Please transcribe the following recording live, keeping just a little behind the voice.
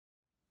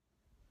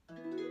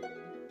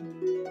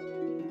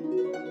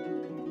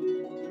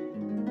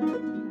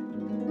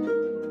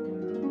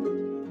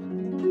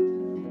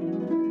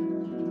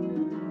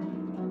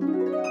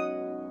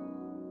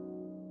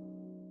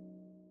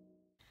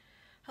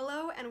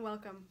and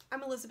welcome.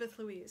 I'm Elizabeth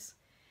Louise.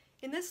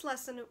 In this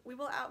lesson, we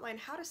will outline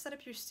how to set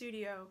up your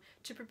studio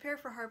to prepare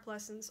for harp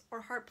lessons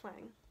or harp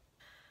playing.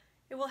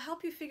 It will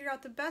help you figure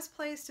out the best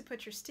place to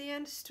put your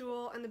stand,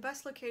 stool, and the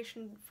best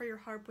location for your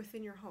harp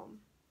within your home.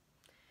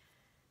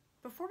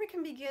 Before we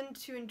can begin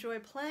to enjoy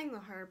playing the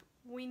harp,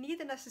 we need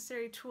the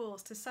necessary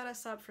tools to set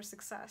us up for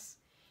success.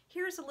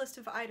 Here is a list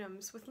of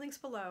items with links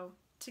below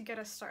to get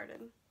us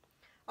started.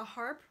 A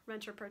harp,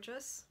 rent or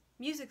purchase,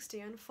 music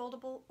stand,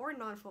 foldable or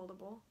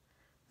non-foldable,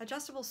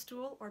 adjustable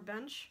stool or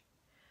bench,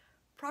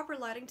 proper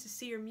lighting to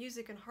see your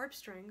music and harp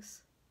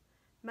strings,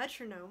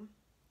 metronome,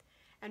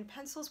 and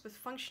pencils with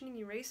functioning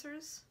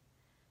erasers,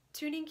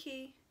 tuning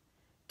key,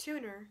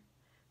 tuner,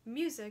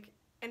 music,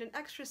 and an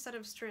extra set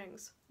of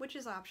strings, which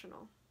is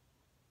optional.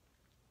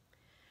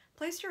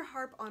 Place your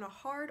harp on a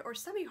hard or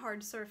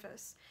semi-hard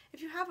surface.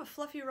 If you have a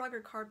fluffy rug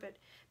or carpet,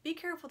 be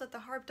careful that the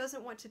harp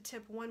doesn't want to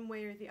tip one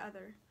way or the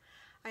other.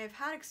 I have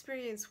had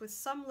experience with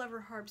some lever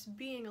harps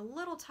being a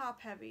little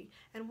top-heavy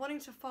and wanting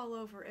to fall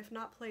over if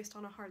not placed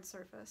on a hard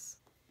surface.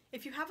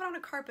 If you have it on a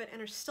carpet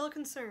and are still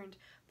concerned,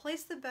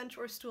 place the bench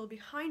or stool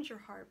behind your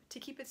harp to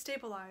keep it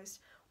stabilized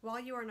while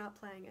you are not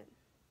playing it.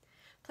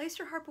 Place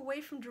your harp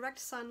away from direct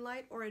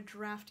sunlight or a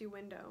drafty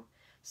window.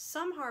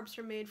 Some harps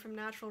are made from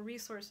natural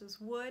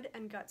resources, wood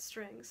and gut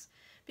strings.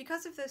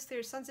 Because of this, they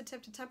are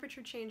sensitive to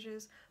temperature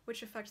changes,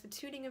 which affect the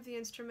tuning of the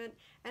instrument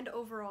and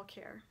overall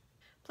care.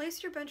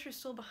 Place your bench or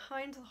stool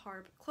behind the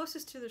harp,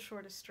 closest to the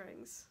shortest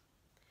strings.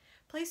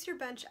 Place your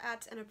bench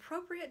at an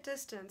appropriate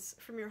distance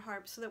from your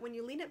harp so that when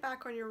you lean it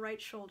back on your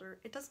right shoulder,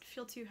 it doesn't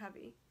feel too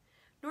heavy,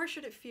 nor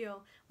should it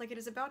feel like it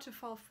is about to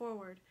fall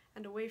forward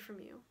and away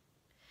from you.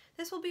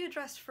 This will be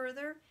addressed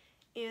further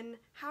in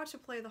how to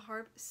play the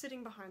harp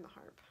sitting behind the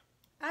harp.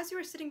 As you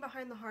are sitting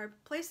behind the harp,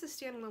 place the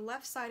stand on the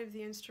left side of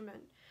the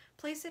instrument.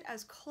 Place it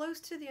as close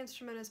to the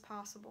instrument as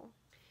possible.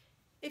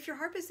 If your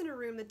harp is in a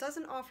room that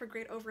doesn't offer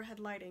great overhead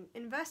lighting,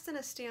 invest in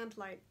a stand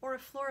light or a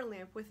floor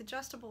lamp with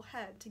adjustable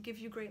head to give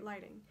you great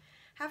lighting.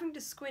 Having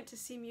to squint to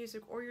see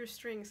music or your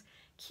strings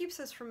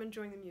keeps us from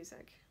enjoying the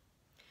music.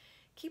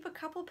 Keep a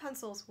couple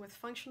pencils with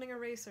functioning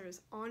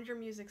erasers on your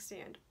music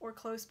stand or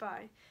close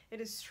by. It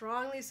is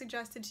strongly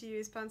suggested to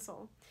use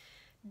pencil.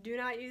 Do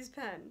not use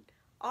pen.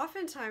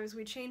 Oftentimes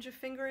we change a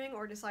fingering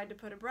or decide to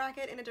put a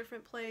bracket in a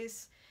different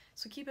place,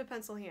 so keep a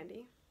pencil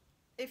handy.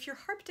 If your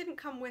harp didn't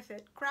come with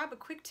it, grab a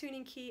quick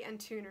tuning key and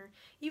tuner.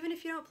 Even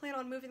if you don't plan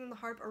on moving the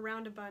harp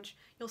around a bunch,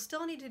 you'll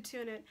still need to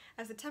tune it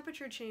as the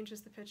temperature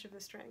changes the pitch of the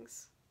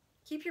strings.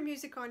 Keep your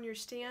music on your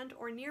stand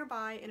or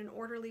nearby in an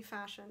orderly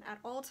fashion at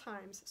all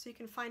times so you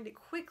can find it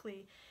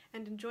quickly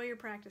and enjoy your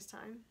practice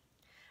time.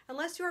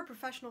 Unless you are a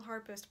professional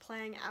harpist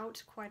playing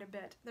out quite a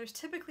bit, there's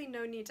typically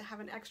no need to have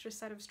an extra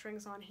set of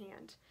strings on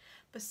hand.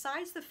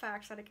 Besides the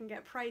fact that it can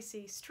get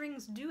pricey,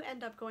 strings do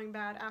end up going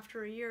bad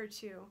after a year or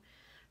two.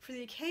 For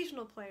the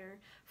occasional player,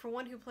 for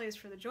one who plays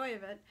for the joy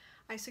of it,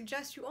 I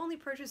suggest you only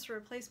purchase a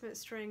replacement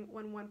string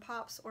when one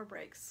pops or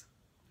breaks.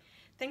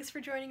 Thanks for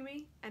joining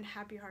me, and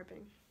happy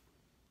harping!